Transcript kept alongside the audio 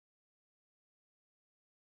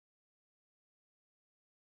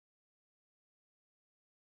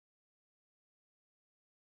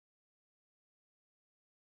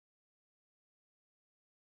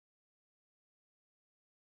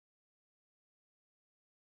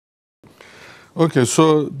Okay,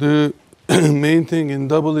 so the main thing in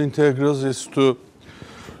double integrals is to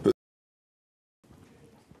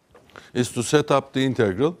set up the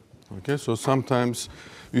integral. Okay, so sometimes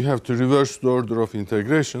you have to reverse the order of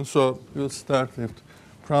integration. So we'll start with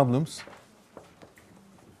problems.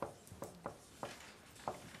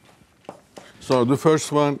 So the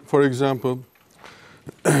first one, for example,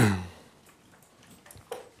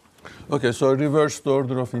 okay, so reverse the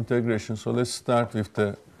order of integration. So let's start with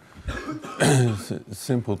the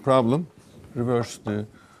simple problem. Reverse the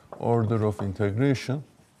order of integration.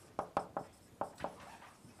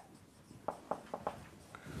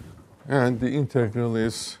 And the integral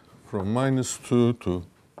is from -2 to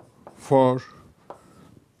 4,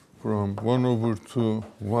 from 1 over 2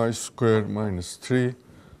 y squared minus 3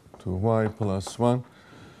 to y plus 1.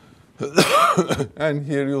 And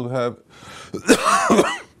here you'll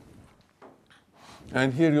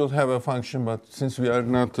have a function, but since we are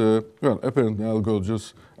not, well, apparently I'll go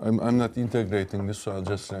just, I'm not integrating this, so I'll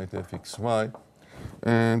just write fxy.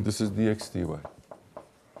 And this is dx dy.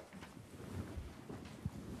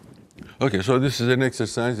 Okay, so this is an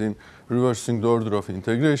exercise in reversing the order of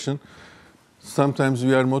integration. Sometimes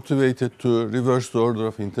we are motivated to reverse the order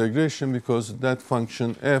of integration because that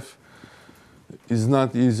function f is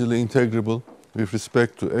not easily integrable with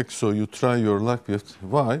respect to x, so you try your luck with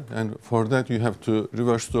y, and for that you have to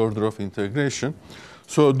reverse the order of integration.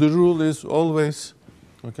 So the rule is always,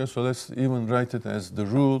 okay, so let's even write it as the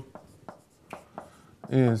rule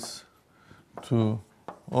is to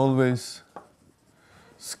always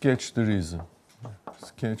sketch the region.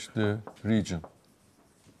 Sketch the region.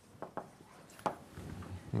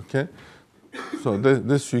 Okay, so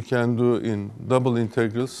this you can do in double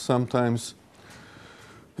integrals. Sometimes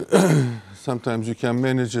you can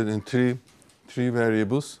manage it in three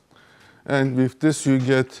variables, and with this you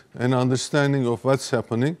get an understanding of what's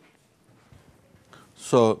happening.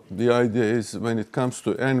 So the idea is when it comes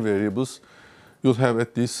to n variables, you'll have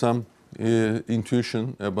at least some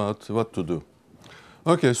intuition about what to do.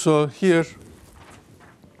 Okay, so here,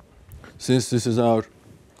 since this is our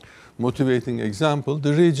motivating example,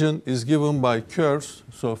 the region is given by curves.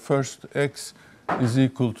 So first x is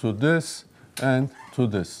equal to this and to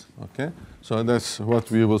this. Okay, so that's what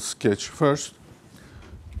we will sketch first.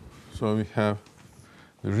 So we have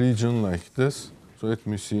the region like this. So let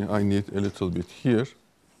me see, I need a little bit here.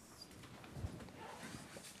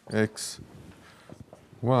 X,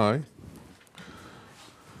 y.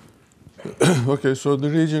 Okay, so the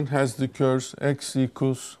region has the curves x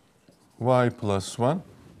equals y plus 1.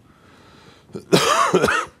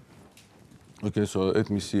 Okay, so let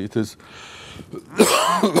me see, it is,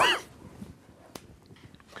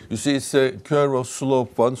 you see it's a curve of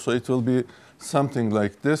slope 1, so it will be something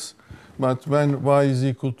like this. But when y is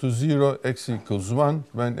equal to 0, x equals 1.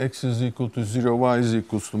 When x is equal to 0, y is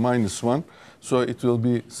equals to minus 1. So it will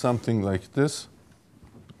be something like this.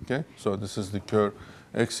 Okay, so this is the curve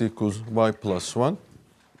x equals y plus 1.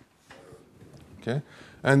 Okay,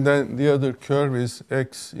 and then the other curve is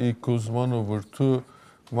x equals 1 over 2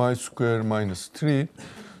 y squared minus 3.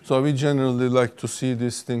 So we generally like to see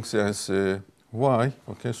these things as y.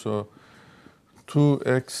 Okay, so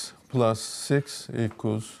 2x plus 6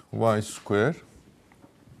 equals y squared.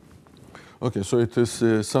 Okay, so it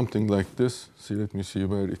is something like this. See, let me see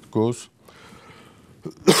where it goes.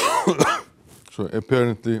 So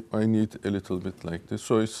apparently I need a little bit like this.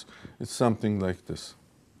 So it's something like this.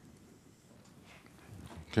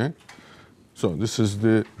 Okay, so this is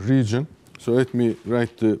the region. So let me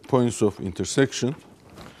write the points of intersection.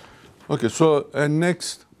 Okay, so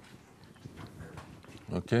next.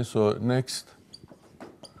 Okay, so next,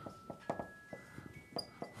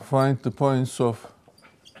 find the points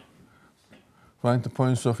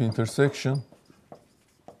of intersection.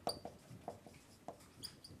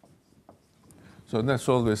 So that's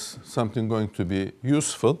always something going to be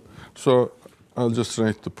useful. So I'll just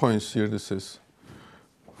write the points here. This is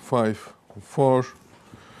 5, 4.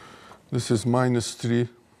 This is minus 3.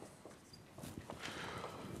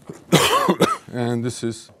 And this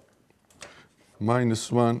is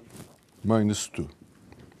minus 1, minus 2.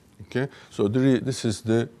 Okay, so this is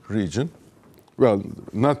the region. Well,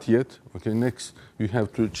 not yet. Okay, next you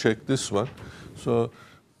have to check this one. So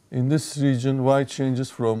in this region, y changes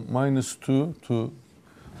from minus 2 to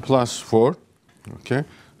plus 4. Okay,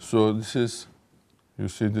 so this is, you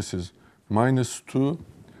see, this is minus 2,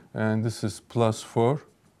 and this is plus 4.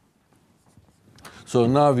 So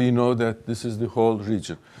now we know that this is the whole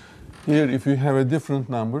region. Here, if you have a different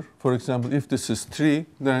number, for example, if this is 3,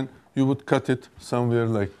 then you would cut it somewhere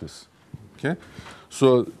like this. Okay,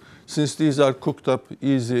 so since these are cooked up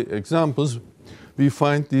easy examples, we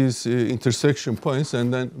find these intersection points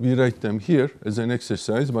and then we write them here as an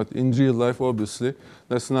exercise. But in real life, obviously,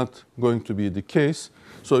 that's not going to be the case.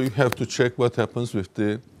 So you have to check what happens with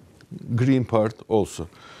the green part also.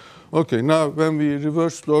 Okay, now when we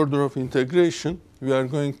reverse the order of integration, we are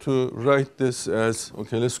going to write this as,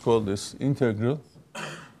 okay, let's call this integral.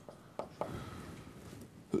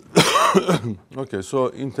 Okay,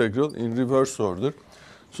 so integral in reverse order.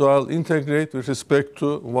 So I'll integrate with respect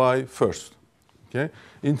to y first. Okay,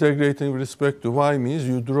 integrating with respect to y means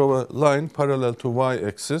you draw a line parallel to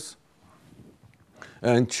y-axis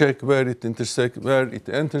and check where it intersects, where it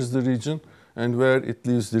enters the region and where it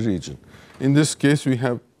leaves the region. In this case, we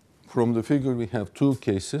have, from the figure, we have two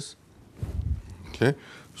cases. Okay,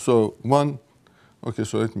 so one, okay,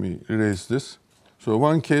 so let me erase this. So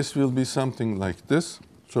one case will be something like this.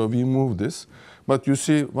 So we move this. But you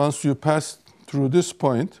see, once you pass through this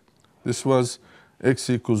point, this was x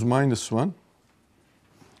equals -1.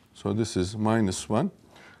 So this is -1.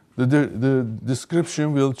 The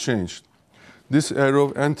description will change. This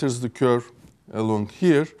arrow enters the curve along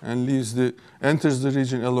here and enters the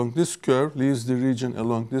region along this curve, leaves the region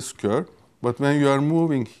along this curve. But when you are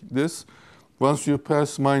moving this, once you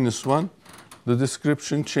pass -1, the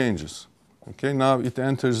description changes. Okay, now it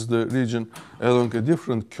enters the region along a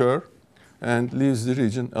different curve and leaves the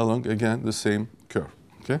region along, again, the same curve.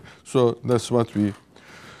 Okay, so that's what we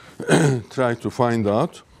try to find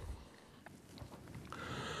out.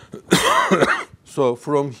 So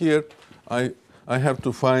from here, I have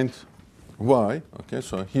to find y. Okay,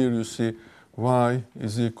 so here you see y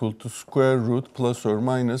is equal to square root plus or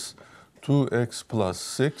minus 2x plus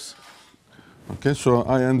 6. Okay, so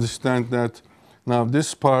I understand that now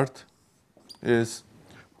this part is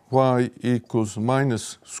y equals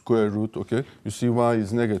minus square root. Okay, you see y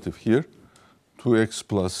is negative here, 2x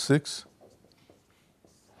plus 6.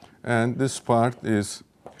 And this part is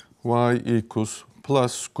y equals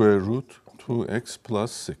plus square root 2x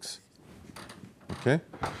plus 6. Okay?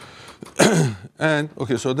 And,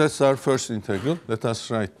 okay, so that's our first integral. Let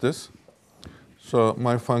us write this. So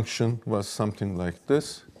my function was something like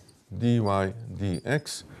this, dy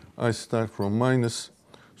dx. I start from minus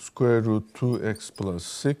square root 2x plus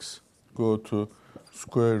 6, go to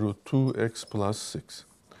square root 2x plus 6.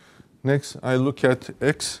 Next, I look at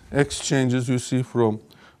x. X changes, you see, from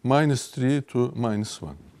 -3 to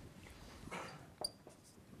 -1.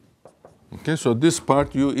 Okay, so this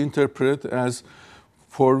part you interpret as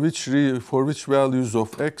for which values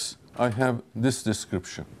of x I have this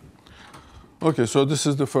description. Okay, so this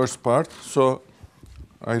is the first part. So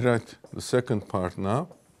I write the second part now.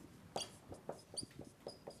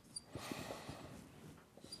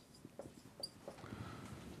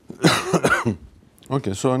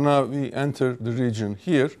 Okay, so now we enter the region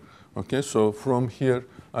here. Okay, so from here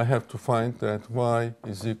I have to find that y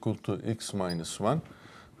is equal to x minus 1.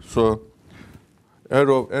 So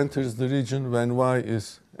arrow enters the region when y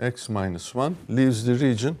is x minus 1, leaves the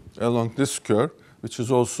region along this curve, which is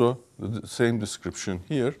also the same description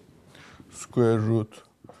here, square root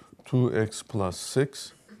 2x plus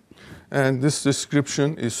 6. And this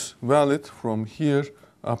description is valid from here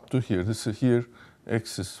up to here. This is here,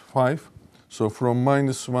 x is 5. So from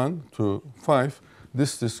 -1 to 5,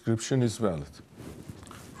 this description is valid.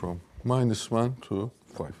 From -1 to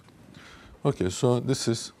 5. Okay, so this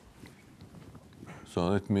is, so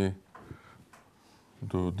let me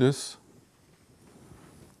do this.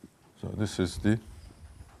 So this is the,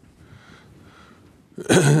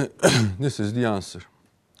 this is the answer.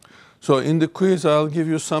 So in the quiz, I'll give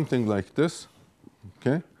you something like this,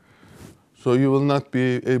 okay? So you will not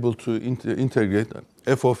be able to integrate.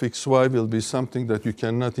 F of xy will be something that you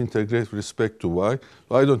cannot integrate with respect to y.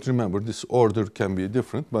 I don't remember, this order can be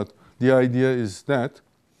different, but the idea is that,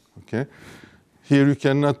 okay? Here you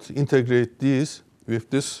cannot integrate these with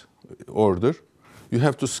this order. You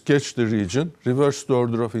have to sketch the region, reverse the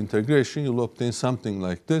order of integration, you'll obtain something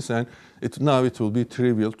like this, and now it will be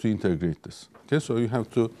trivial to integrate this. Okay, so you have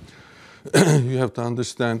to you have to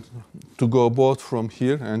understand to go both from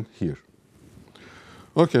here and here.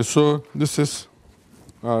 Okay, so this is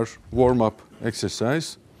our warm-up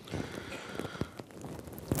exercise.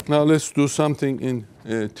 Now let's do something in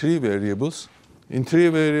 3 variables. In 3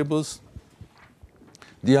 variables,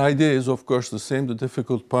 the idea is, of course, the same. The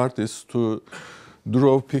difficult part is to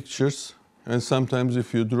draw pictures, and sometimes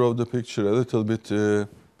if you draw the picture a little bit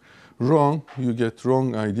wrong, you get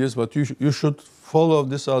wrong ideas, but you should follow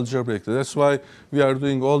this algebraically. That's why we are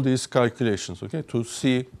doing all these calculations, okay, to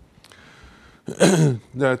see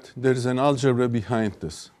that there is an algebra behind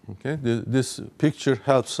this. Okay, this picture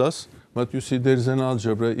helps us, but you see there is an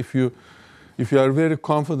algebra. If If you are very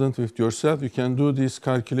confident with yourself, you can do these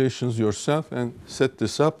calculations yourself and set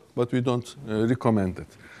this up, but we don't recommend it.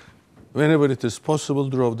 Whenever it is possible,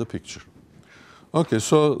 draw the picture. Okay,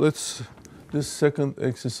 so this second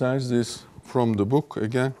exercise is from the book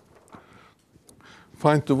again.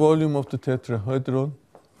 Find the volume of the tetrahedron.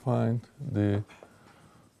 Find the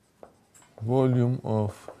volume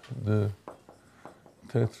of the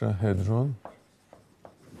tetrahedron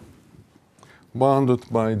bounded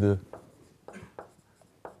by the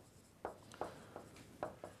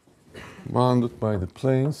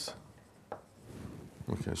planes.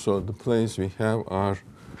 Okay, so the planes we have are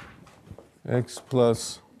x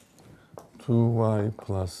plus 2y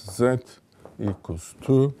plus z equals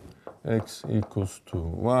 2, x equals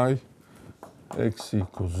 2y, x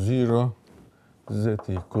equals 0, z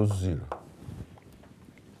equals 0.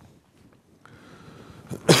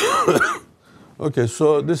 Okay,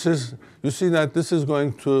 so this is, you see that this is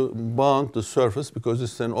going to bound the surface because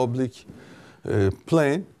it's an oblique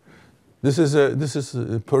plane. This is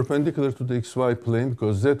perpendicular to the xy plane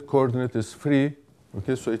because z coordinate is free.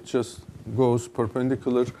 Okay, so it just goes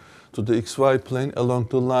perpendicular to the xy plane along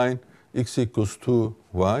the line x equals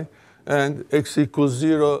 2y, and x equals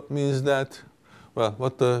 0 means that, well,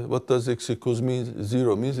 what does x equals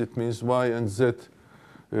 0 means? It means y and z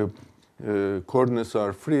coordinates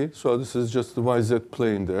are free, so this is just the yz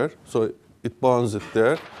plane there. So it bounds it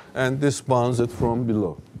there, and this bounds it from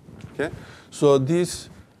below. Okay, so these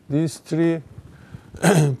three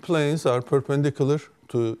planes are perpendicular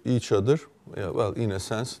to each other. Yeah, well, in a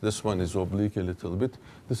sense, this one is oblique a little bit.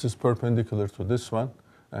 This is perpendicular to this one,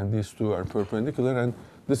 and these two are perpendicular, and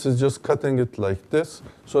this is just cutting it like this.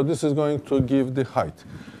 So this is going to give the height.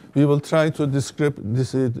 We will try to describe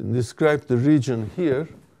the region here,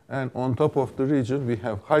 and on top of the region we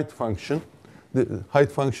have height function. The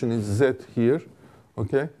height function is z here,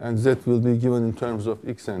 okay, and z will be given in terms of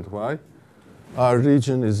x and y. Our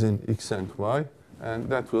region is in x and y, and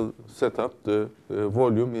that will set up the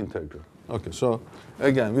volume integral. Okay, so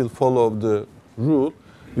again, we'll follow the rule.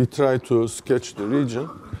 We try to sketch the region.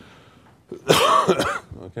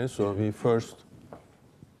 Okay, so we first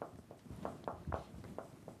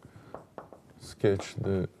sketch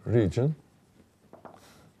the region.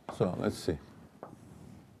 So let's see.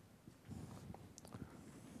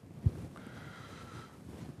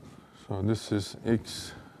 So this is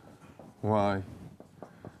x, y,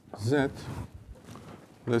 z.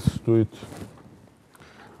 Let's do it.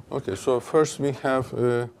 Okay, so first we have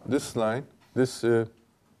this line. This is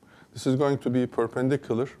going to be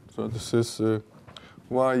perpendicular. So this is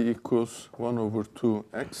y equals 1 over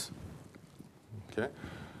 2x. Okay,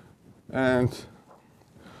 and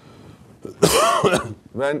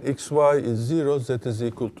when xy is 0, z is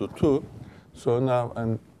equal to 2. So now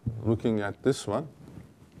I'm looking at this one.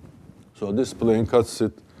 So this plane cuts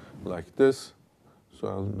it like this. So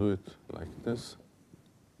I'll do it like this.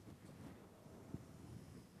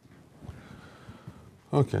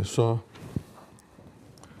 Okay, so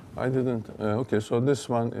I didn't, okay, so this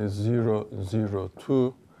one is 0, 0,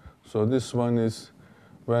 2. So this one is,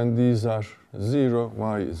 when these are 0,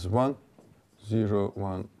 y is 1, 0,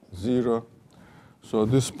 1, 0. So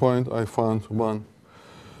this point I found 1.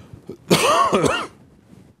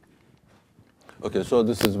 Okay, so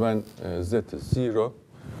this is when z is 0.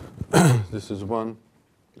 This is 1.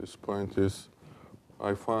 This point is,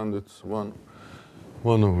 I found it's 1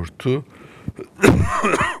 over 2.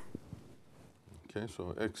 Okay,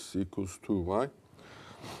 so x equals 2y.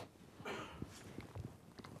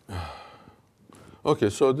 Okay,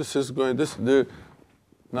 so this is going,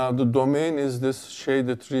 now the domain is this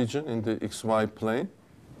shaded region in the xy plane.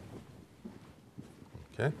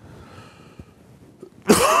 Okay.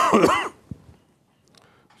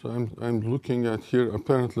 So I'm looking at here,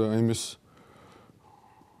 apparently I miss.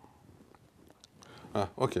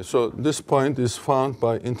 Okay, so this point is found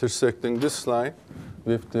by intersecting this line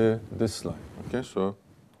with this line. Okay, so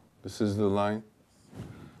this is the line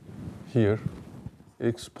here,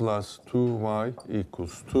 x plus 2y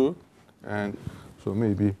equals 2. And so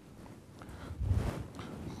maybe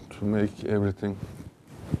to make everything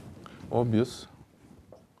obvious,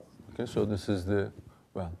 okay, so this is the,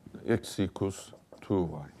 well, x equals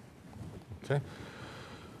 2y. Okay.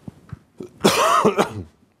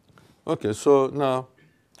 Okay, so now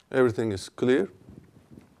everything is clear.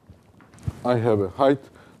 I have a height,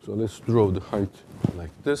 so let's draw the height like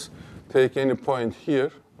this. Take any point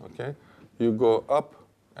here, okay? You go up,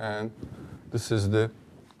 and this is the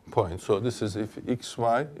point. So this is if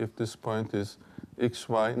xy, if this point is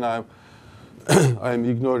xy. Now I'm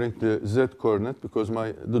ignoring the z coordinate because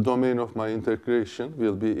the domain of my integration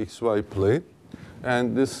will be xy plane.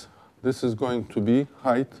 And this this is going to be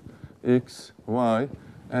height x, y,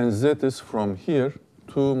 and z is from here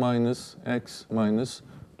 2 minus x minus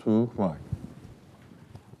 2y.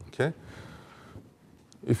 Okay?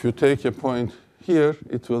 If you take a point here,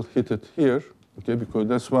 it will hit it here, okay? Because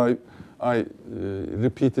that's why I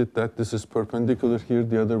repeated that this is perpendicular here,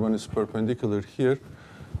 the other one is perpendicular here.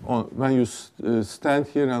 When you stand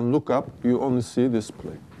here and look up, you only see this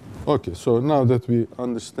plane. Okay, so now that we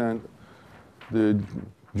understand the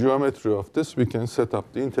geometry of this, we can set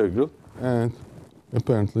up the integral. And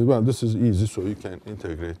apparently, well, this is easy, so you can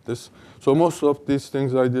integrate this. So most of these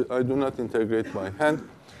things I do not integrate by hand,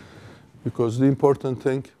 because the important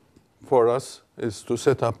thing for us is to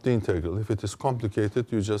set up the integral. If it is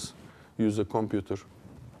complicated, you just use a computer.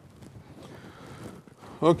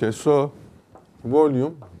 Okay, so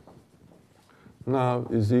volume now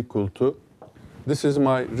is equal to, this is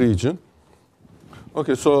my region.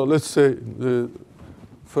 Okay, so let's say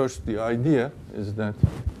first the idea is that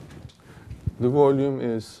the volume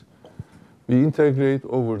is, we integrate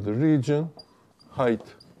over the region, height,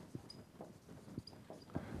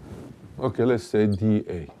 okay, let's say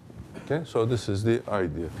dA. Okay, so this is the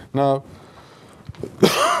idea. Now,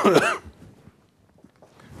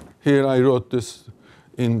 here I wrote this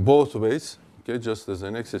in both ways, okay, just as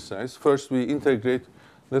an exercise. First we integrate,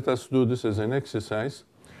 let us do this as an exercise.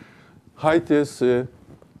 Height is 2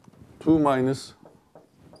 minus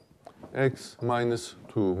x minus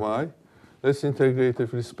 2y. Let's integrate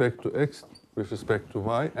with respect to x, with respect to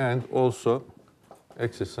y, and also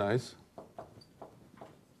exercise.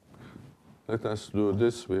 Let us do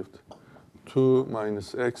this with 2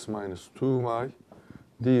 minus x minus 2y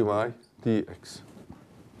dy dx.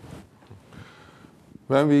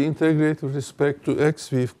 When we integrate with respect to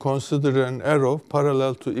x, we consider an arrow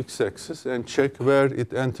parallel to x-axis and check where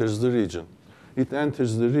it enters the region. It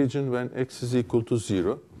enters the region when x is equal to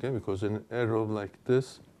 0, okay, because an arrow like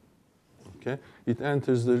this, okay, it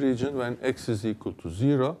enters the region when x is equal to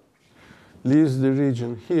 0, leaves the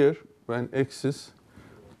region here when x is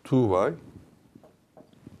 2y.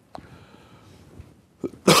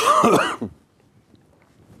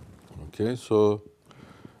 Okay, so,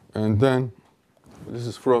 and then this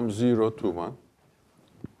is from 0 to 1.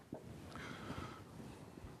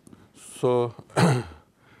 So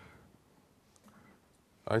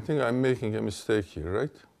I think I'm making a mistake here,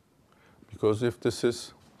 right? Because if this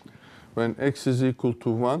is when x is equal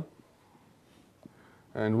to 1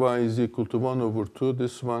 and y is equal to 1 over 2,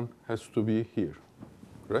 this one has to be here,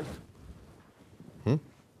 right?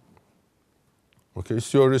 Okay,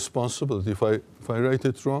 it's your responsibility if I write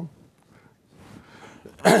it wrong.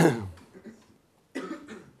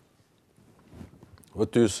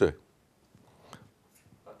 What do you say?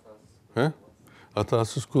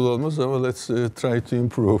 Hatasız kul olmaz ama let's try to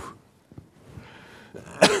improve.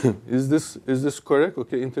 Is this correct?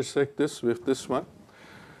 Okay, intersect this with this one.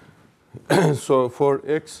 So for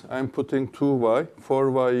x, I'm putting 2y.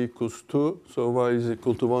 For y equals 2, so y is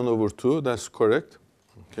equal to 1 over 2. That's correct.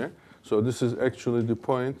 Okay. So this is actually the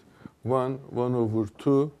point 1 over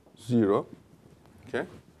 2, 0. Okay.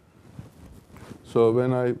 So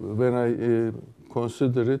when I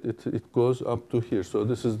consider it goes up to here. So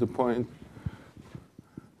this is the point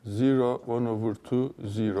 0, 1 over 2,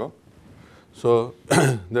 0. So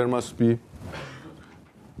there must be,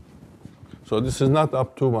 so this is not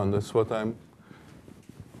up to 1. That's what I'm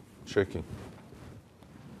checking.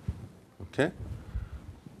 Okay?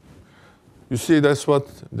 You see, that's what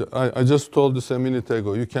I just told this a minute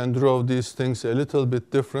ago. You can draw these things a little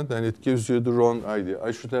bit different and it gives you the wrong idea.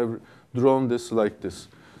 I should have drawn this like this.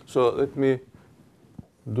 So let me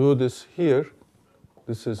do this here.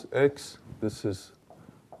 This is x, this is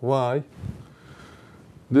y.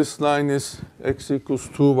 This line is x equals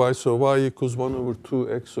 2y, so y equals 1 over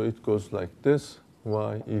 2x, so it goes like this.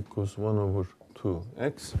 Y equals 1 over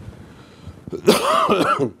 2x.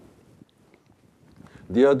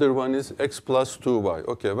 The other one is x plus 2y.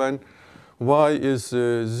 Okay, when y is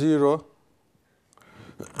 0,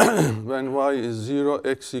 when y is 0,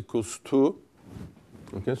 x equals 2.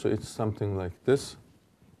 Okay, so it's something like this.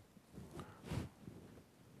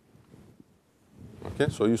 Okay,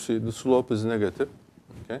 so you see the slope is negative.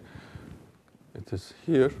 Okay, it is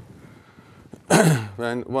here.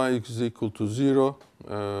 When y is equal to 0,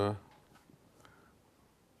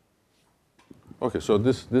 okay, so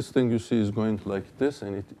this thing you see is going like this,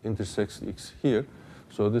 and it intersects x here.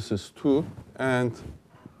 So this is 2, and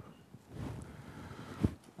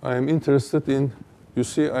I am interested in, you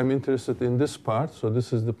see, I'm interested in this part. So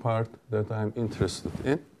this is the part that I'm interested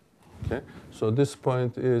in. Okay, so this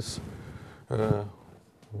point is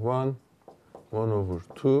 1 over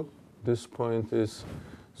 2. This point is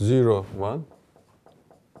 0, 1.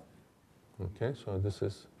 Okay, so this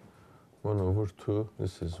is 1 over 2,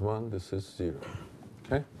 this is 1, this is 0.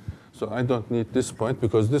 Okay, so I don't need this point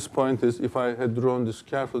because this point is, if I had drawn this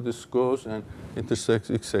carefully, this goes and intersects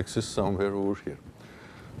x-axis somewhere over here.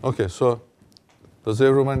 Okay, so does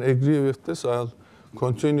everyone agree with this? I'll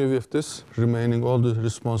continue with this, remaining all the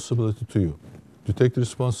responsibility to you. Do you take the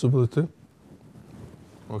responsibility?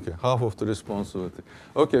 Okay, half of the responsibility.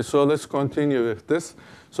 Okay, so let's continue with this.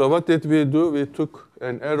 So what did we do? We took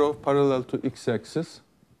an arrow parallel to x-axis.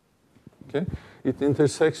 Okay, it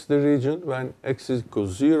intersects the region when x is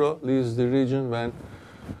equals 0, leaves the region when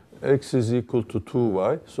x is equal to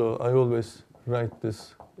 2y. So I always write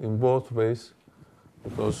this in both ways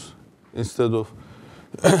because instead of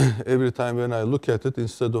every time when I look at it,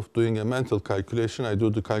 instead of doing a mental calculation, I do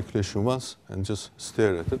the calculation once and just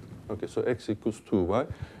stare at it. Okay, so x equals 2y.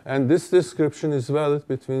 And this description is valid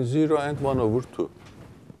between 0 and 1 over 2.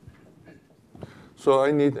 So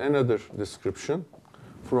I need another description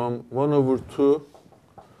from 1 over 2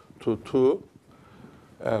 to 2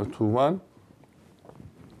 to 1.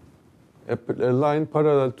 A line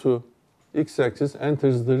parallel to x-axis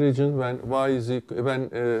enters the region when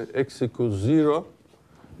x equals 0,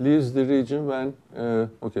 leaves the region when,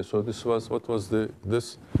 okay, so this was, what was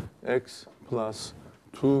this? X plus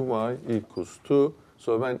 2y equals 2.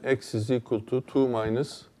 So when x is equal to 2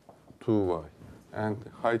 minus 2y. And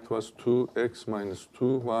height was 2x minus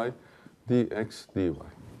 2y dx dy.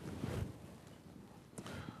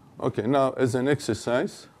 Okay, now as an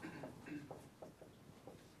exercise,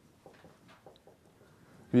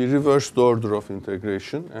 we reverse the order of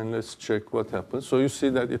integration and let's check what happens. So you see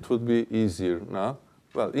that it would be easier now.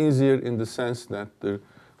 Well, easier in the sense that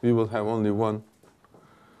we will have only one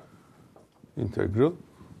integral.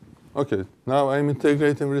 Okay, now I'm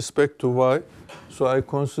integrating with respect to y. So I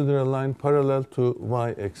consider a line parallel to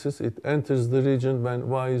y-axis. It enters the region when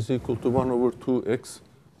y is equal to 1 over 2x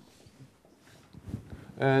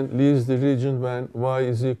and leaves the region when y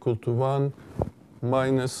is equal to 1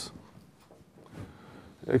 minus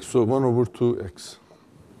x, so 1 over 2x.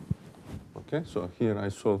 Okay, so here I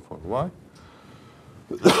solve for y.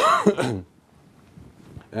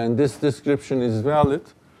 And this description is valid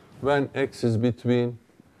when x is between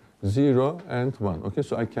 0 and 1. Okay,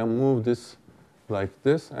 so I can move this like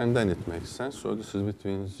this, and then it makes sense. So this is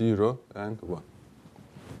between 0 and 1.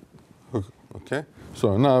 Okay,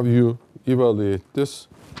 so now you evaluate this,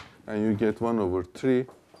 and you get 1 over 3.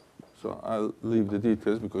 So I'll leave the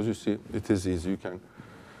details because you see it is easy. You can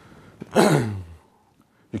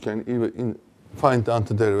even find the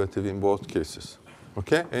antiderivative in both cases.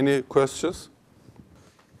 Okay, any questions?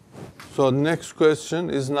 So the next question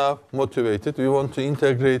is now motivated. We want to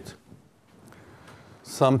integrate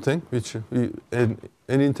something which an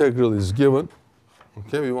integral is given.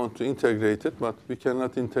 Okay, we want to integrate it, but we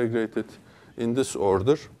cannot integrate it in this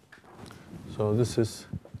order. So this is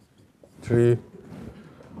 3.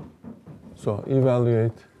 So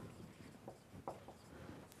evaluate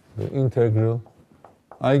the integral.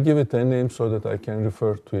 I give it a name so that I can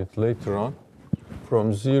refer to it later on.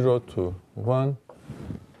 From 0 to 1,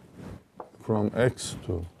 from x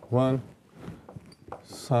to 1,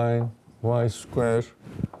 sine y square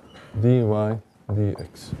dy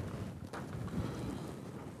dx.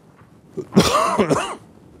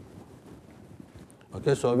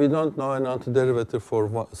 Okay, so we don't know an antiderivative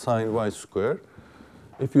for sine y square.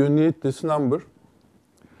 If you need this number,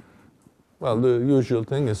 well, the usual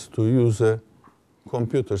thing is to use a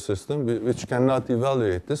computer system which cannot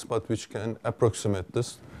evaluate this, but which can approximate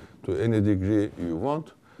this to any degree you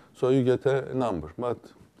want. So you get a number. But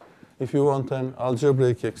if you want an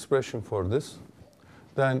algebraic expression for this,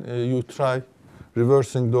 then you try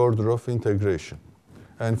reversing the order of integration.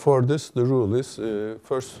 And for this, the rule is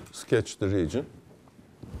first sketch the region.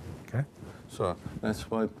 Okay. So that's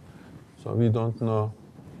why. So we don't know.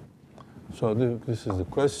 So this is the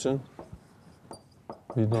question.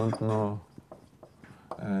 We don't know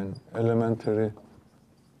an elementary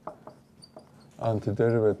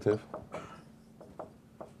antiderivative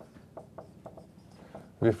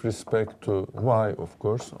with respect to y, of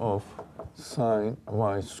course, of sine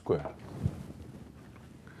y square.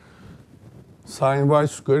 Sine y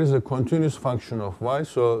square is a continuous function of y,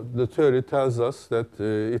 so the theory tells us that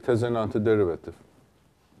it has an antiderivative.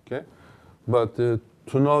 Okay? But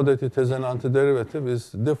to know that it has an antiderivative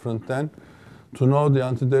is different than to know the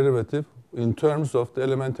antiderivative in terms of the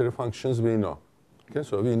elementary functions we know. Okay?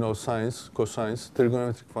 So we know sines, cosines,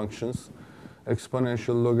 trigonometric functions,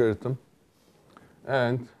 exponential, logarithm,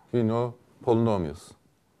 and we know polynomials.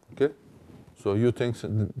 Okay? So you think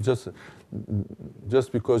just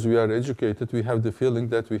just because we are educated, we have the feeling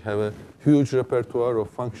that we have a huge repertoire of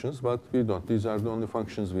functions, but we don't. These are the only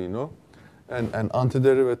functions we know. And an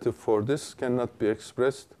antiderivative for this cannot be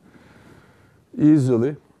expressed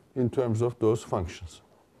easily in terms of those functions.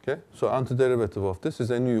 Okay? So antiderivative of this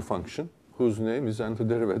is a new function whose name is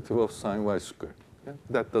antiderivative of sine y squared. Okay?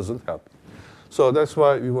 That doesn't happen. So that's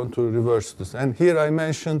why we want to reverse this. And here I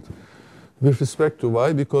mentioned with respect to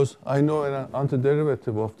y because I know an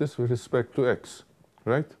antiderivative of this with respect to x,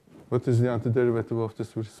 right? What is the antiderivative of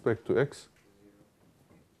this with respect to x?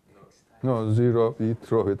 No, 0, we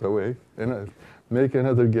throw it away. And make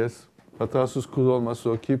another guess. Hatasız kul olmaz,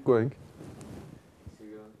 so keep going.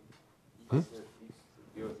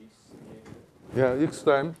 Yeah, x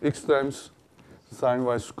times sine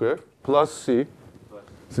y squared plus c,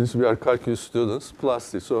 since we are calculus students, plus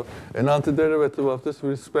c. So an antiderivative of this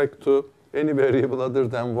with respect to any variable other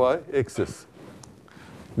than y exists.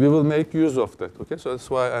 We will make use of that, okay? So that's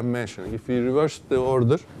why I'm mentioning. If we reverse the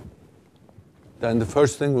order, then the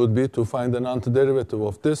first thing would be to find an antiderivative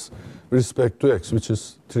of this with respect to x, which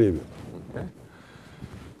is trivial, okay?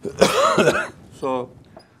 So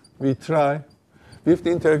we try. With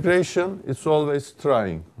the integration, it's always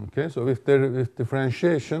trying, okay? So with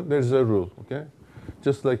differentiation, there's a rule, okay?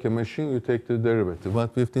 Just like a machine, you take the derivative.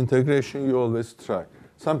 But with the integration, you always try.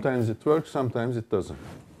 Sometimes it works, sometimes it doesn't.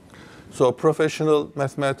 So professional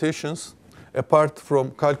mathematicians, apart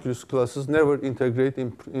from calculus classes, never integrate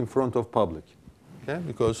in front of public, okay?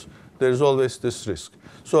 Because there's always this risk.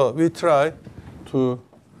 So we try to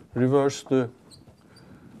reverse the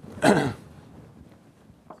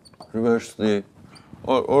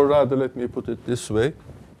or rather, let me put it this way.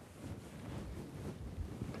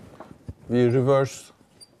 We reverse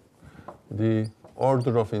the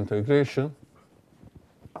order of integration,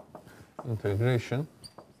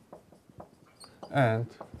 and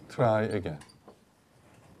try again.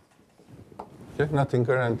 Okay? Nothing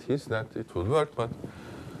guarantees that it will work, but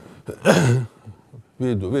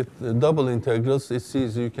we do. With double integrals, it's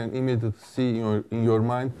easy. You can immediately see in your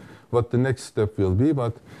mind what the next step will be,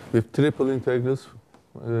 but with triple integrals,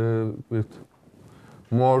 with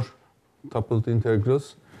more tupled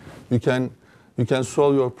integrals, you can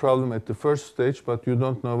solve your problem at the first stage, but you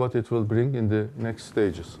don't know what it will bring in the next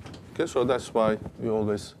stages. Okay, so that's why we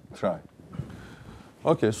always try.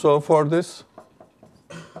 Okay, so for this,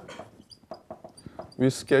 we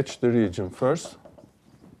sketch the region first.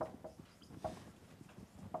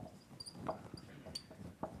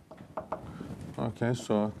 Okay,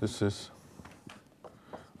 so this is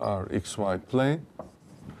our xy plane.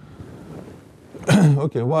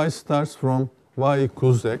 Okay, y starts from y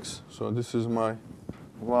equals x. So this is my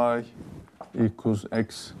y equals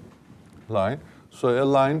x line. So a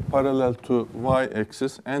line parallel to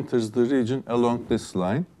y-axis enters the region along this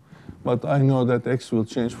line. But I know that x will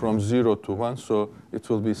change from 0 to 1, so it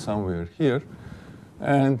will be somewhere here.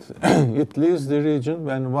 And it leaves the region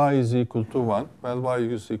when y is equal to 1. Well, y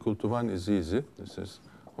is equal to 1 is easy. This is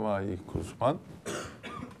y equals 1.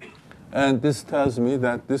 And this tells me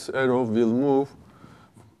that this arrow will move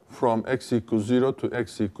from x equals 0 to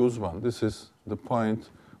x equals 1. This is the point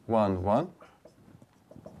 1, 1.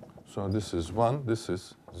 So this is 1, this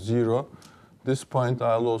is 0. This point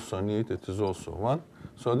I'll also need, it is also 1.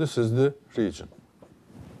 So this is the region.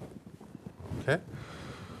 Okay?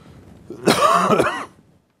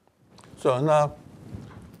 So now,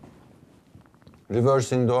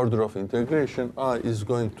 reversing the order of integration, I is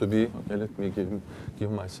going to be, okay, let me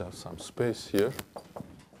give myself some space here.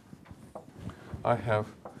 I have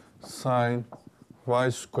sine y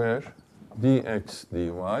squared dx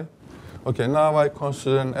dy. Okay, now I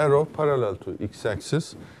consider an arrow parallel to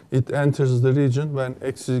x-axis. It enters the region when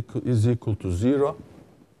x is equal to 0,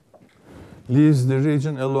 leaves the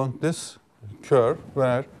region along this curve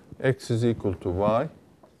where x is equal to y.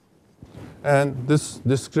 And this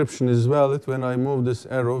description is valid when I move this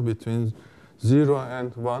arrow between 0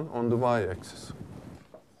 and 1 on the y-axis.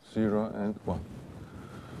 0 and 1.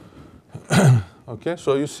 Okay,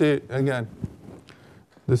 so you see, again,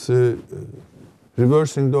 this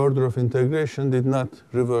reversing the order of integration did not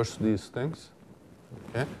reverse these things.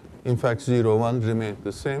 Okay? In fact, 0, 1 remained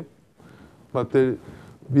the same. But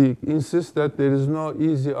we insist that there is no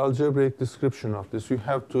easy algebraic description of this. You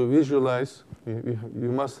have to visualize,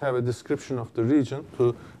 you must have a description of the region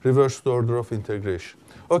to reverse the order of integration.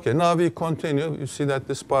 Okay, now we continue. You see that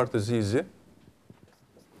this part is easy.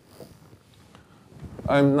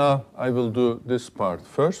 I will do this part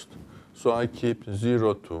first. So I keep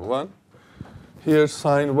 0 to 1. Here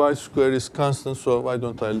sine y squared is constant, so why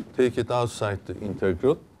don't I take it outside the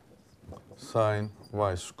integral? Sine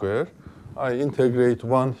y squared. I integrate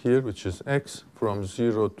 1 here, which is x, from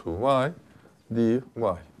 0 to y, dy.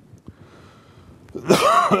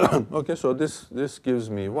 Okay, so this gives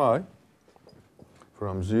me y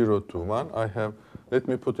from 0 to 1. I have, let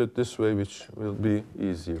me put it this way, which will be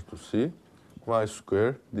easier to see, y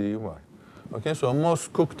squared dy. Okay, so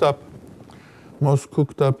most cooked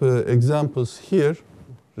up examples here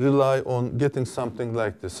rely on getting something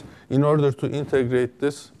like this. In order to integrate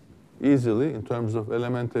this easily in terms of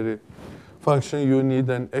elementary function, you need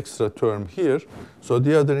an extra term here. So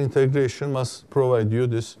the other integration must provide you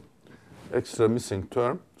this extra missing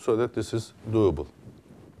term so that this is doable.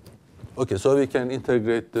 Okay, so we can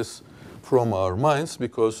integrate this from our minds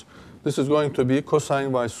because this is going to be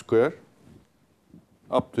cosine y squared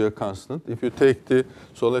up to a constant. If you take the,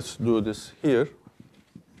 so let's do this here.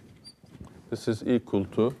 This is equal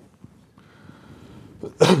to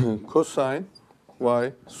cosine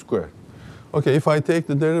y squared. Okay, if I take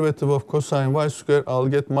the derivative of cosine y squared, I'll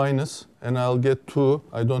get minus, and I'll get 2.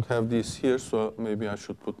 I don't have these here, so maybe I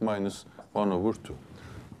should put minus 1 over 2.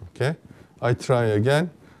 Okay, I try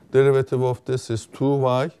again. Derivative of this is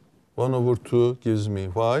 2y. 1 over 2 gives me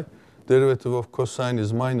y. Derivative of cosine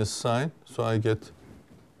is minus sine, so I get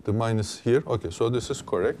the minus here. Okay, so this is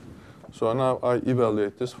correct. So now I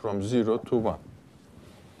evaluate this from 0 to 1.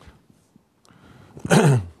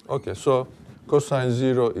 Okay, so cosine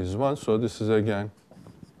 0 is 1, so this is again,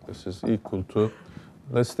 this is equal to,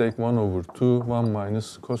 let's take 1 over 2, 1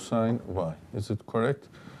 minus cosine y. Is it correct?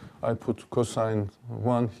 I put cosine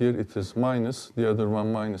 1 here, it is minus, the other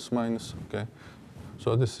one minus, minus, okay?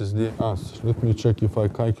 So this is the answer. Let me check if I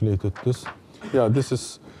calculated this. Yeah, this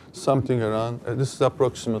is something around, this is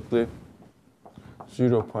approximately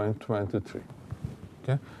 0.23.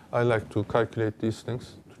 Okay, I like to calculate these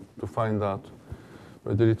things to find out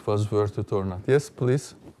whether it was worth it or not. Yes,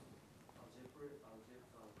 please.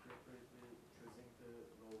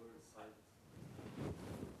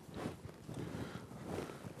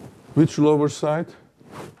 Which lower side?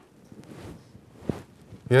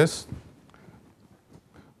 Yes.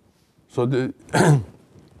 So the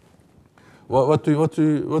what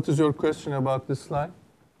is your question about this line?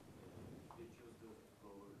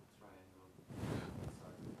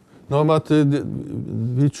 No, but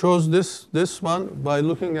we chose this one by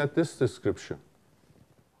looking at this description.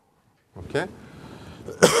 Okay?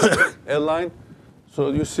 A line,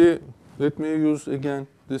 so you see, let me use again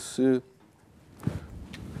this.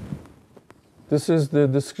 This is the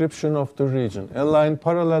description of the region. A line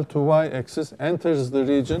parallel to y-axis enters the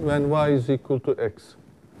region when y is equal to x.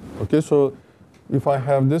 Okay, so if I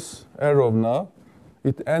have this arrow now,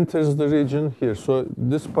 it enters the region here. So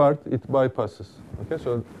this part, it bypasses. Okay,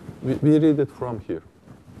 so we read it from here.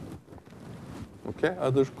 Okay,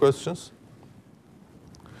 other questions?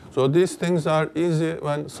 So these things are easy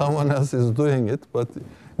when someone else is doing it, but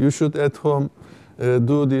you should at home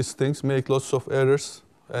do these things, make lots of errors,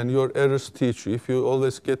 and your errors teach you. If you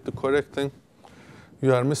always get the correct thing,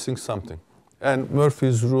 you are missing something. And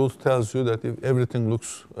Murphy's rule tells you that if everything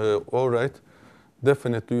looks all right,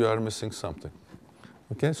 definitely you are missing something.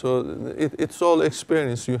 Okay, so it's all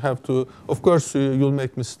experience. You have to, of course, you'll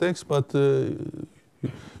make mistakes, but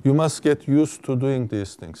you must get used to doing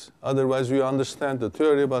these things. Otherwise, you understand the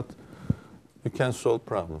theory, but you can't solve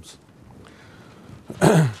problems.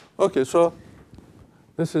 Okay, so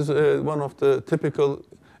this is one of the typical,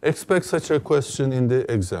 expect such a question in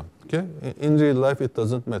the exam. Okay, in real life, it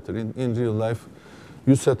doesn't matter. In real life,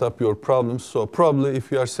 you set up your problems. So probably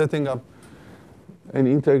if you are setting up an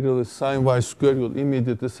integral is sine y squared, you'll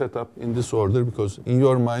immediately set up in this order because in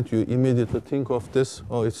your mind you immediately think of this.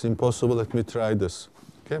 Oh, it's impossible, let me try this.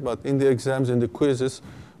 Okay, but in the exams, in the quizzes,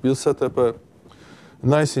 we'll set up a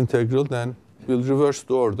nice integral, then we'll reverse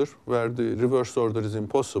the order where the reverse order is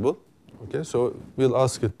impossible. Okay, so we'll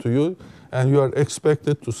ask it to you, and you are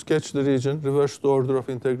expected to sketch the region, reverse the order of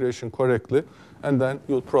integration correctly, and then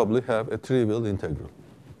you'll probably have a trivial integral.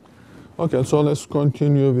 Okay, so let's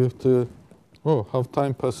continue with the, oh, how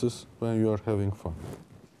time passes when you are having fun.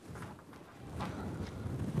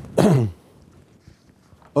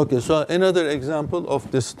 Okay, so another example of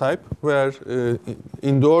this type where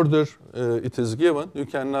in the order it is given, you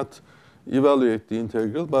cannot evaluate the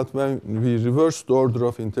integral, but when we reverse the order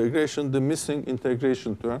of integration, the missing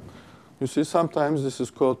integration term, you see sometimes this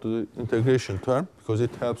is called the integration term because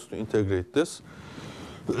it helps to integrate this.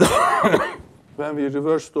 When we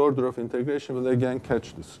reverse the order of integration, we'll again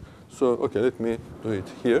catch this. So, okay, let me do it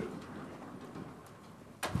here.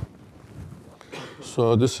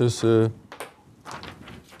 So this is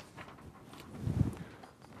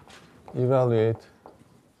evaluate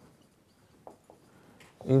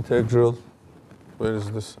integral Where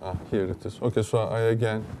is this? Here it is. Okay, so I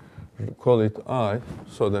again call it I,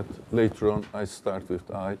 so that later on I start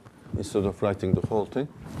with I instead of writing the whole thing.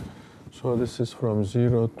 So this is from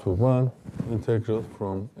 0 to 1, integral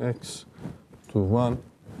from x to 1,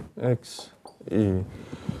 x e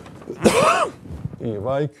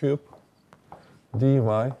y cube dy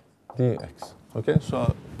dx. Okay,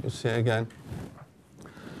 so you see again,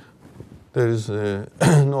 there is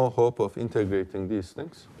no hope of integrating these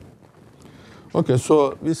things. Okay,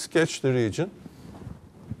 so we sketch the region.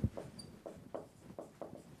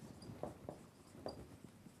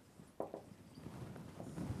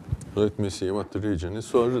 Let me see what the region is.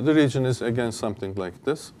 So the region is again something like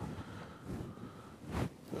this.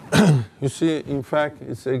 You see, in fact,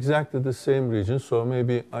 it's exactly the same region, so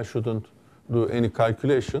maybe I shouldn't do any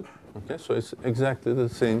calculation. Okay, so it's exactly the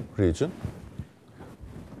same region.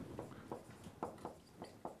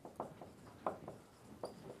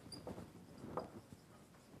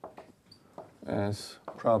 As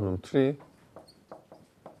problem 3,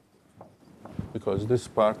 because this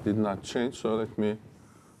part did not change, so let me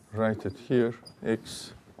write it here,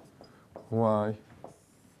 x, y,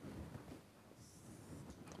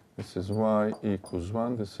 this is y equals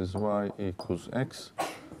 1, this is y equals x,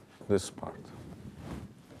 this part.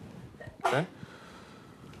 Okay?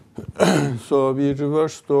 So we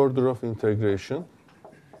reverse the order of integration,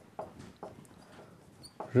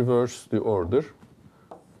 reverse the order,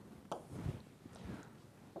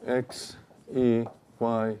 x e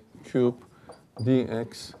y cube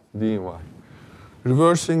dx dy.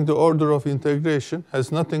 Reversing the order of integration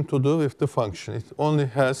has nothing to do with the function. It only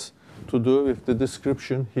has to do with the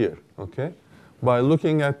description here. Okay? By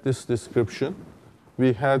looking at this description,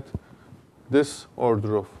 we had this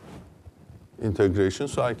order of integration,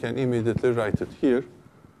 so I can immediately write it here,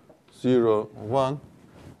 0, 1,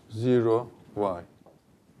 0, y.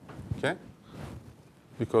 Okay?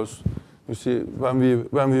 Because you see, when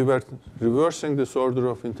we were reversing this order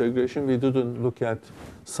of integration, we didn't look at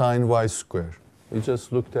sine y square. We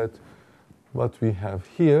just looked at what we have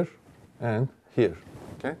here and here.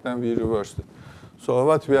 Okay? Then we reversed it. So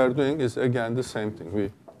what we are doing is again the same thing.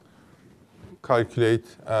 We calculate,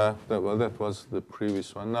 well, that was the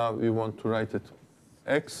previous one. Now we want to write it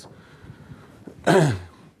x.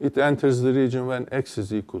 It enters the region when x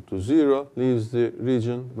is equal to 0, leaves the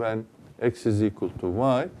region when x is equal to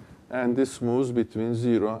y, and this moves between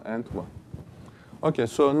 0 and 1. Okay,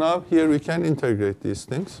 so now here we can integrate these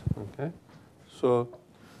things. Okay, so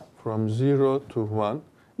from 0 to 1,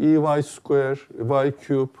 ey square, y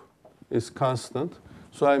cube is constant.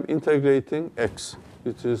 So I'm integrating x,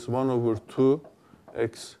 which is 1 over 2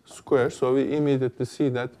 x squared. So we immediately see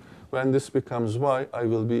that when this becomes y, I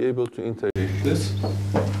will be able to integrate this.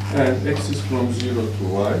 And x is from 0 to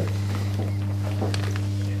y.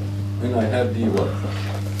 And I have dy.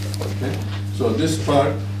 Okay? So this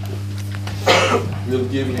part will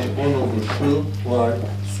give me 1 over 2 y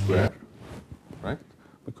squared, right?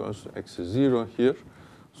 Because x is 0 here.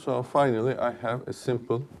 So finally, I have a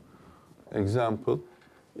simple example,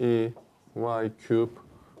 e y cube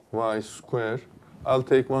y squared. I'll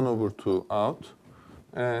take 1 over 2 out,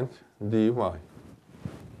 and dy.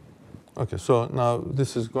 Okay, so now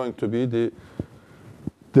this is going to be the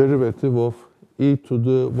derivative of e to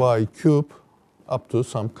the y cube up to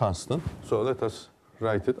some constant. So let us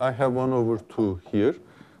write it. I have 1 over 2 here.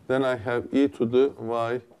 Then I have e to the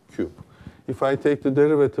y cube. If I take the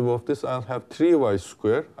derivative of this, I'll have 3y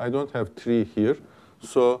squared. I don't have 3 here,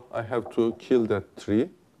 so I have to kill that 3.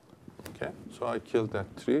 Okay, so I killed that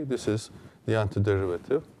 3. This is the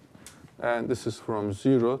antiderivative. And this is from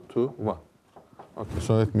 0 to 1. Okay,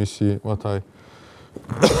 so let me see what I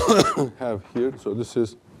have here. So this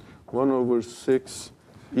is 1 over 6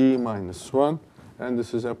 e minus 1, and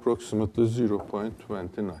this is approximately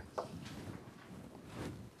 0.29.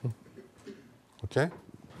 Okay?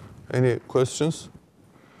 Any questions?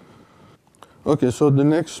 Okay, so the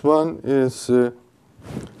next one is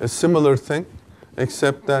a similar thing,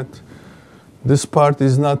 except that this part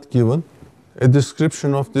is not given. A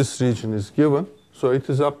description of this region is given, so it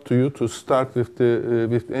is up to you to start with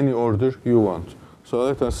any order you want. So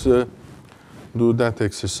let us do that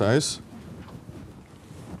exercise.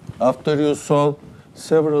 After you solve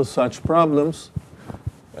several such problems,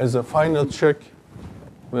 as a final check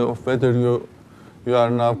of whether you are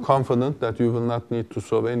now confident that you will not need to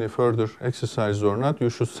solve any further exercise or not, you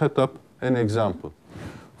should set up an example.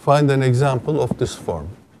 Find an example of this form.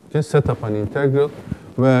 Okay, set up an integral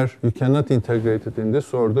where you cannot integrate it in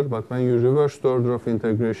this order, but when you reverse the order of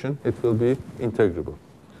integration, it will be integrable.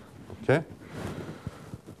 Okay?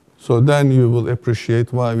 So then you will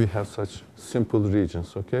appreciate why we have such simple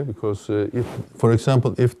regions, okay? Because if, for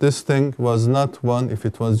example, if this thing was not 1, if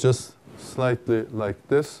it was just slightly like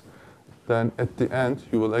this, then at the end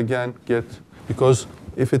you will again get, because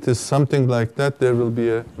if it is something like that, there will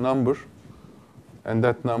be a number, and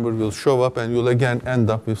that number will show up, and you'll again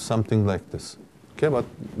end up with something like this. Okay, but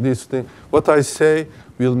these things, what I say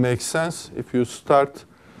will make sense if you start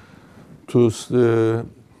to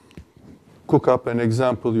cook up an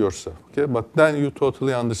example yourself. Okay, but then you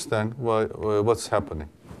totally understand what's happening.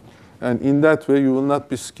 And in that way, you will not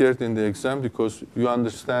be scared in the exam because you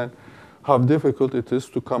understand how difficult it is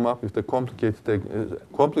to come up with a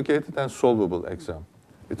complicated and solvable exam.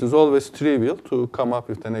 It is always trivial to come up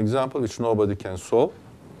with an example which nobody can solve.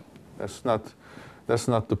 That's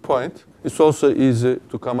not the point. It's also easy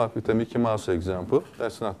to come up with a Mickey Mouse example.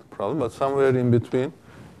 That's not the problem. But somewhere in between,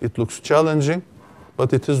 it looks challenging,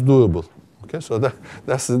 but it is doable. Okay, so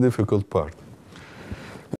that's the difficult part.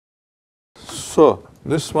 So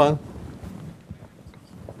this one,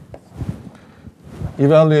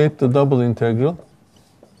 evaluate the double integral.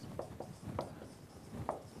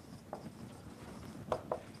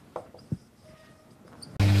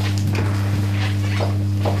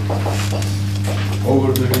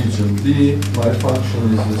 Over the region D, my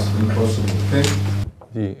function is this impossible thing,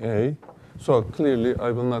 dA. So clearly,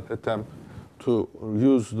 I will not attempt to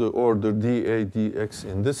use the order dA dx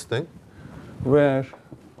in this thing, where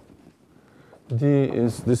D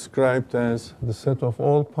is described as the set of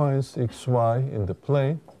all points xy in the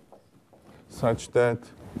plane, such that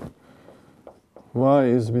y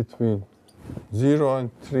is between 0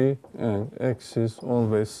 and 3, and x is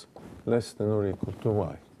always less than or equal to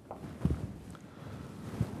y.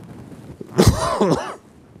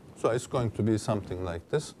 So it's going to be something like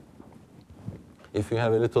this. If you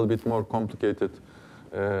have a little bit more complicated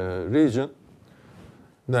region,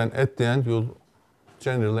 then at the end you'll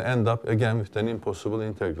generally end up again with an impossible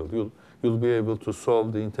integral. You'll be able to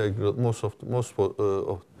solve the integral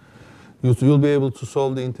you'll be able to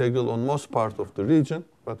solve the integral on most part of the region,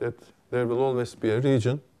 but there will always be a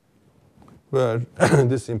region where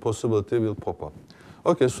this impossibility will pop up.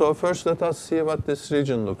 Okay, so first let us see what this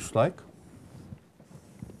region looks like.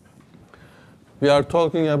 We are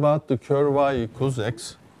talking about the curve y equals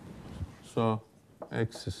x. So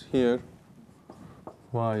x is here,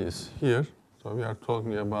 y is here. So we are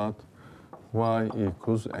talking about y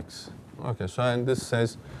equals x. Okay, so and this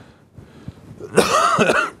says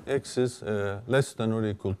x is less than or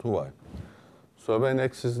equal to y. So when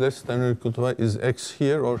x is less than or equal to y, is x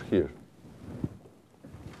here or here?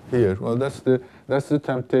 Here. Well, that's the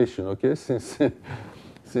temptation. Okay,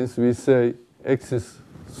 since we say x is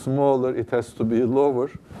smaller, it has to be lower.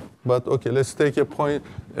 But okay, let's take a point.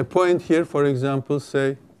 A point here, for example,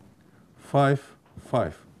 say 5,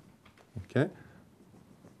 5. Okay.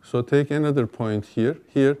 So take another point here.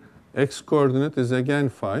 Here, x coordinate is again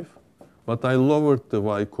 5, but I lowered the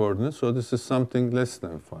y coordinate, so this is something less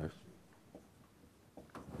than 5.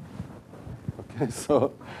 Okay,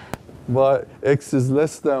 so x is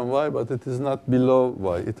less than y, but it is not below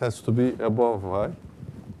y. It has to be above y.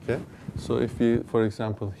 Okay. So if you, for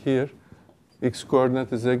example, here, x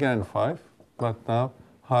coordinate is again 5, but now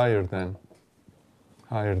higher than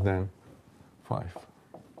 5.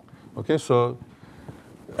 Okay, so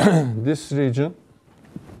this region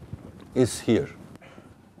is here.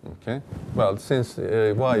 Okay. Well, since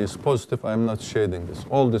y is positive, I'm not shading this.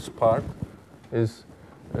 All this part is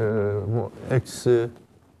x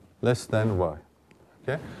less than y.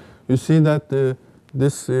 Okay. You see that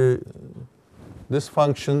this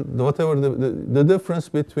function, whatever the difference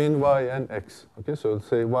between y and x, okay, so let's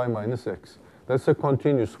say y minus x. That's a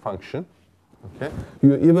continuous function, okay?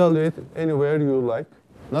 You evaluate anywhere you like,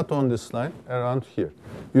 not on this line, around here.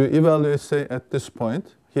 You evaluate, say, at this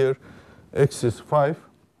point. Here, x is 5,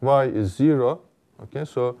 y is 0, okay?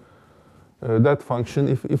 So that function,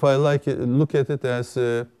 if I like it, look at it as,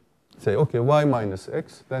 say, okay, y minus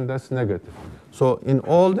x, then that's negative. So in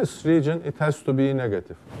all this region, it has to be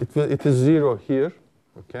negative. It is 0 here,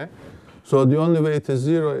 okay? So the only way it is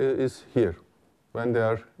 0 is here, when they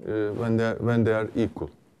are equal,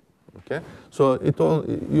 okay? So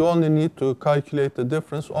you only need to calculate the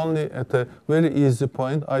difference only at a very easy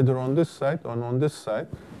point, either on this side or on this side.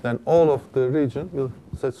 Then all of the region will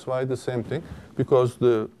satisfy the same thing, because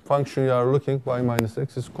the function you are looking, y minus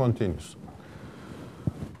x, is continuous.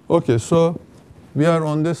 Okay, so we are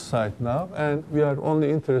on this side now, and we are only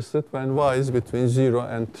interested when y is between 0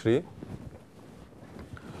 and 3.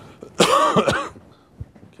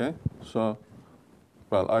 Okay, so,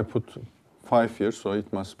 well, I put 5 here, so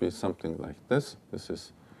it must be something like this. This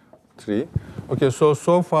is 3. Okay,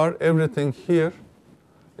 so far everything here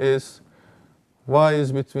is y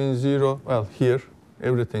is between 0, well, here,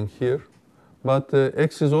 everything here. But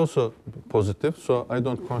x is also positive, so I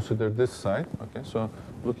don't consider this side. Okay, so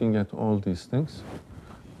looking at all these things.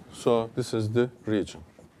 So this is the region.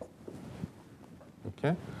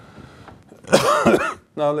 Okay.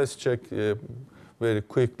 Now let's check very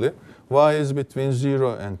quickly. Y is between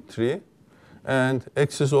 0 and 3. And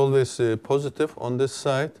x is always positive on this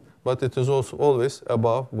side, but it is also always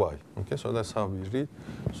above y. Okay, so that's how we read.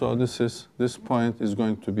 So this point is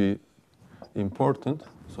going to be important.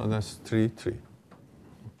 So that's 3, 3.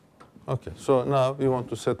 Okay, so now we want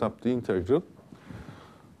to set up the integral.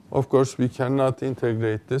 Of course, we cannot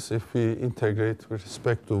integrate this if we integrate with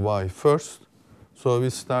respect to y first. So we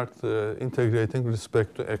start integrating with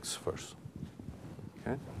respect to x first.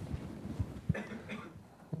 Okay.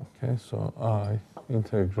 Okay, so I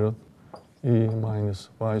integral e minus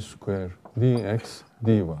y squared dx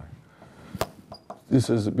dy. This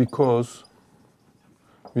is because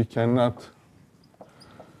we cannot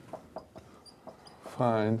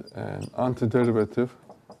find an antiderivative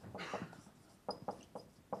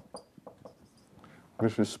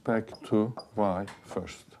with respect to y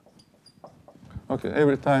first. Okay,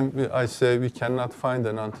 every time I say we cannot find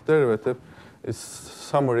an antiderivative, it's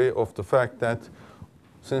summary of the fact that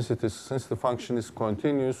since the function is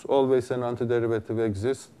continuous, always an antiderivative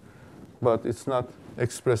exists, but it's not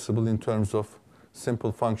expressible in terms of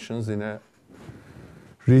simple functions in a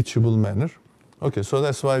reachable manner. Okay, so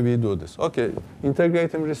that's why we do this. Okay,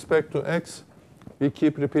 integrating with respect to x, we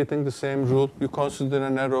keep repeating the same rule. You consider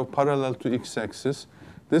an arrow parallel to x-axis.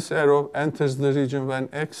 This arrow enters the region when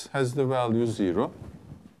x has the value 0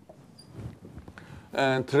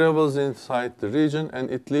 and travels inside the region, and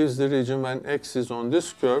it leaves the region when x is on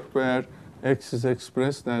this curve where x is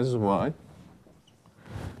expressed as y.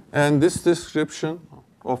 And this description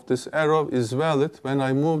of this arrow is valid when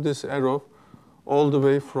I move this arrow all the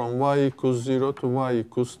way from y equals 0 to y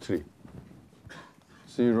equals 3.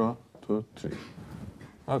 0 to 3.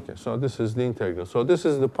 Okay, so this is the integral. So this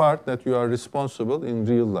is the part that you are responsible in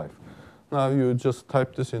real life. Now you just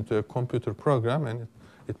type this into a computer program and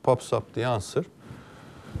it pops up the answer.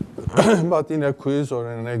 But in a quiz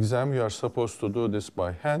or in an exam, you are supposed to do this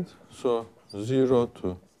by hand. So 0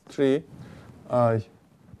 to 3, I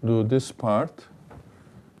do this part.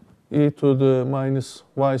 E to the minus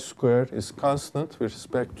y squared is constant with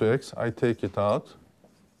respect to x. I take it out.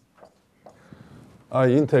 I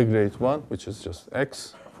integrate 1, which is just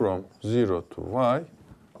x, from 0 to y,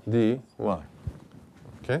 dy.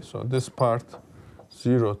 Okay, so this part,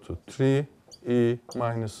 0 to 3, e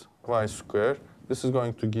minus y squared. This is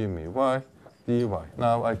going to give me y, dy.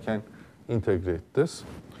 Now I can integrate this.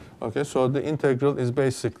 Okay, so the integral is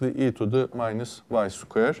basically e to the minus y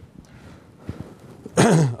squared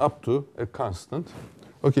up to a constant.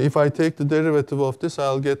 Okay, if I take the derivative of this,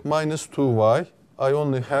 I'll get minus 2y. I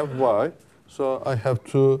only have y, so I have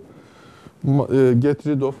to get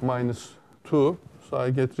rid of minus 2. So I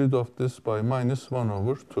get rid of this by minus 1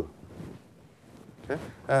 over 2. Okay,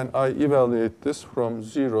 and I evaluate this from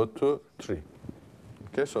 0 to 3.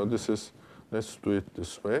 Okay, so this is, let's do it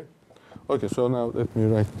this way. Okay, so now let me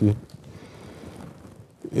write the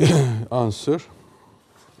answer.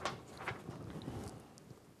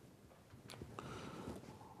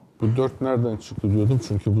 Bu 4 nereden çıktı diyordum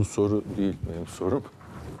çünkü bu soru değil benim sorum.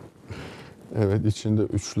 Evet, içinde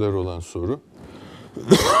 3'ler olan soru.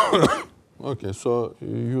 Okay, so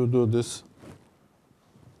you do this.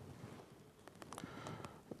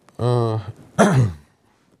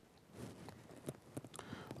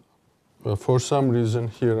 For some reason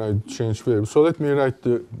here I changed variable. So let me write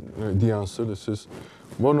the answer. This is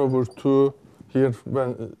 1 over 2. Here,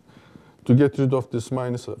 when to get rid of this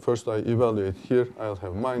minus, first I evaluate here. I'll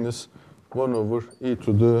have minus 1 over e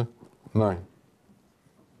to the 9.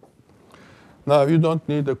 Now, you don't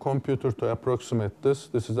need a computer to approximate this.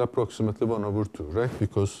 This is approximately 1 over 2, right?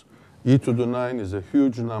 Because e to the 9 is a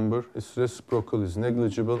huge number. Its reciprocal is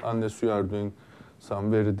negligible unless you are doing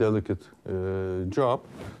some very delicate job.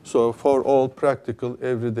 So for all practical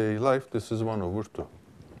everyday life, this is 1 over 2.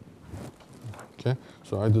 Okay,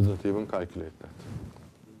 so I didn't even calculate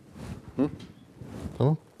that.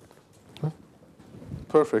 Tamam?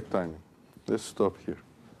 Perfect timing. Let's stop here.